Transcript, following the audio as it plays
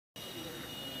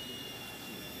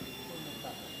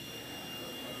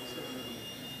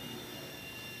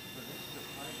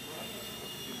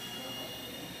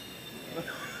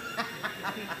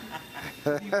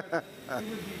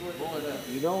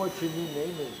You know what your new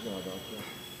name is now, don't you?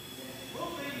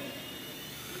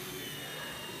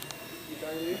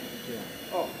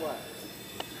 Yeah. Oh, what?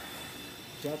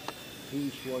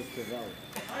 Yak55Foamy.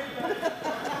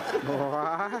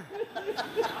 What?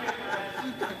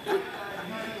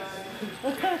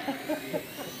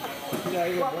 Yeah,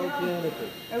 you got no canopy.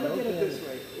 I look at it this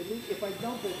way. At least if I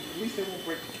dump it, at least I won't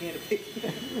break the canopy.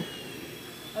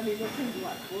 I mean, that thing's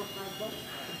what, $4 or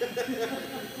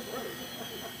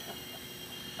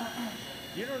 $5?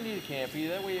 You don't need a canopy,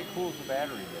 that way it cools the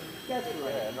battery better. That's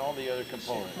right. Yeah, and all the other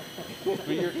components. With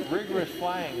your rigorous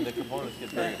flying, the components get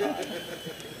very hot.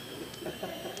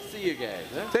 See you guys.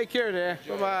 Huh? Take care there.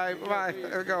 Bye-bye. Bye-bye.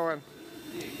 How's it going?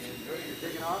 See you again. You're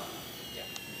taking off? Yeah.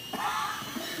 I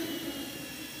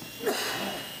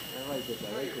like it. I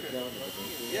like the sound of it.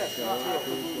 Yes. What's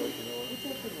What's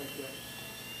that thing like that?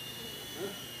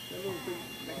 That little thing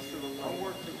next to the wall. Don't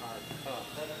work too hard.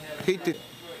 Heat the...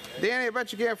 Danny, I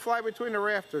bet you can't fly between the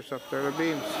rafters up there, the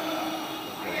beams.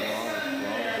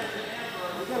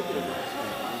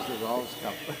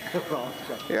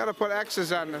 You gotta put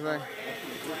X's on the thing.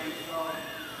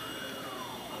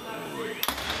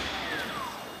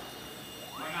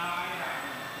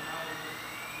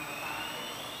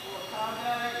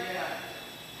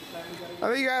 I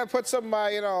think you gotta put some,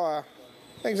 you know,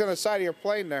 things on the side of your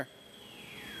plane there.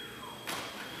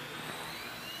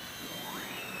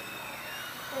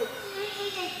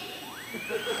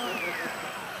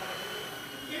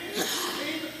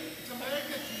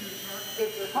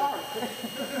 It's hard.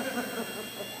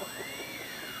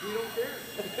 You don't care.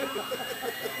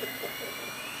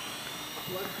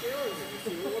 What's feeling it? You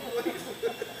see one place.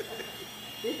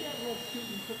 They can't let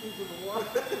shooting cookies in the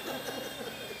water.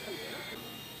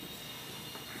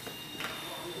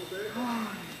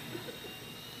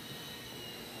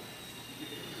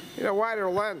 You know, wider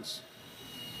lens.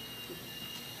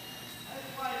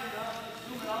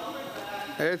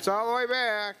 It's all the way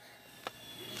back.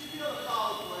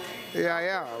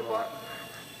 Yeah.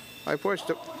 I pushed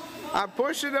it. I'm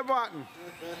pushing the button.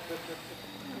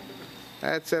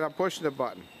 That's it. I'm pushing the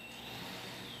button.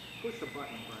 Push the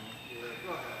button, Brian. Yeah,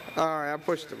 go ahead. All right, I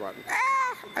pushed the button.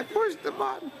 Ah! I pushed the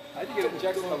button. I think it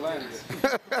ejects the lens.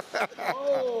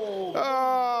 Oh!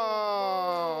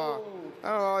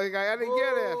 Oh! I didn't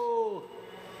get it.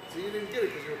 So you didn't get it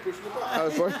because you were pushing the button. I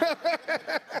was pushing.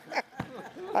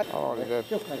 Oh, they did.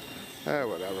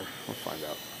 Whatever. We'll find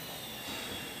out.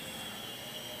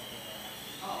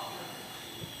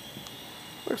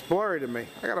 Looks blurry to me.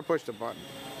 I gotta push the button.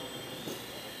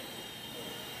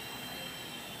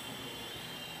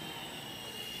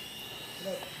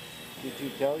 Did you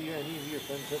tell any of your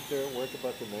friends up there at work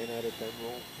about the 9 out of 10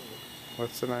 rule?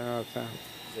 What's the 9 out of 10?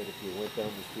 Said if you went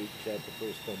down the street and shot the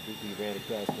first 10 people you ran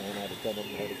across, 9 out of 10 of them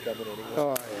had it coming anyway.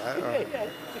 Oh, yeah. Yeah,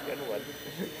 that's a good one.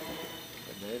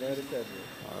 A 9 out of 10 rule.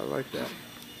 I like that.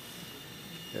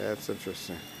 Yeah, that's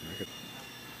interesting.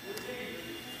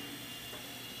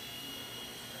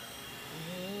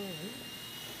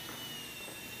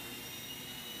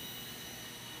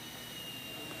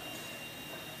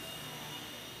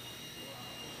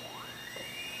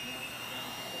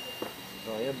 So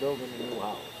I am building a new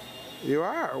house. You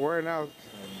are? Where now?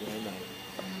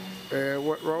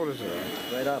 What road is it on?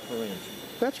 Right off the ranch.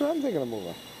 That's where I'm thinking of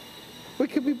moving. We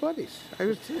could be buddies. I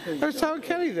was telling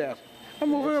Kenny that. I'm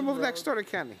moving next door to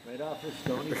Kenny. Right off of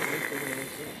Stony Point.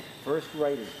 First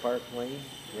right is Park Lane,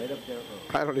 right up that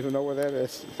road. I don't even know where that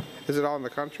is. Is it all in the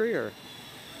country or?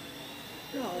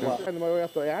 No, I'm on my way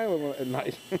up the island at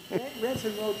night.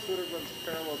 Ransom Road sort of runs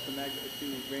parallel to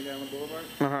Grand Island Boulevard.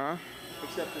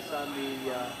 Except it's on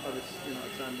the other,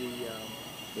 it's on the.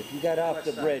 If you got off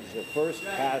the bridge, the first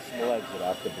possible exit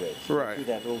off the bridge. Right. Through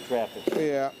that little traffic.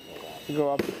 Yeah. You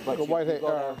go up. But you go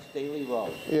down Staley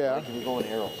Road. Yeah. Like you're going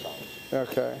Arrow's house.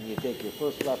 Okay. And you take your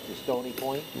first left to Stony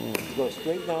Point. You go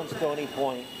straight down Stony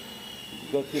Point.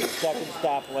 You go through the second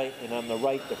stoplight, and on the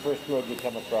right, the first road you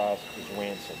come across is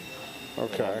Ransom.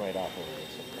 Okay. And I'm right off of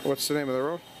Ransom. What's the name of the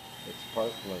road? It's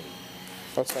Park Lane.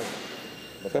 What's that?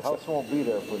 But the house won't be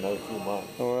there for another few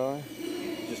months. Oh, really?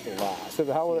 Just a lot. So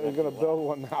how are they going to build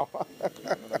one now? I'm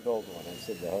going to build one. I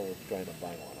said the hell with trying to buy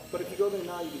one. But if you go there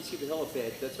now, you can see the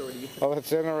helipad. That's already. Oh,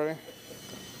 that's in already?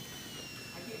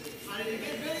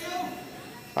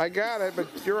 I got it, but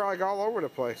you're like all over the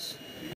place.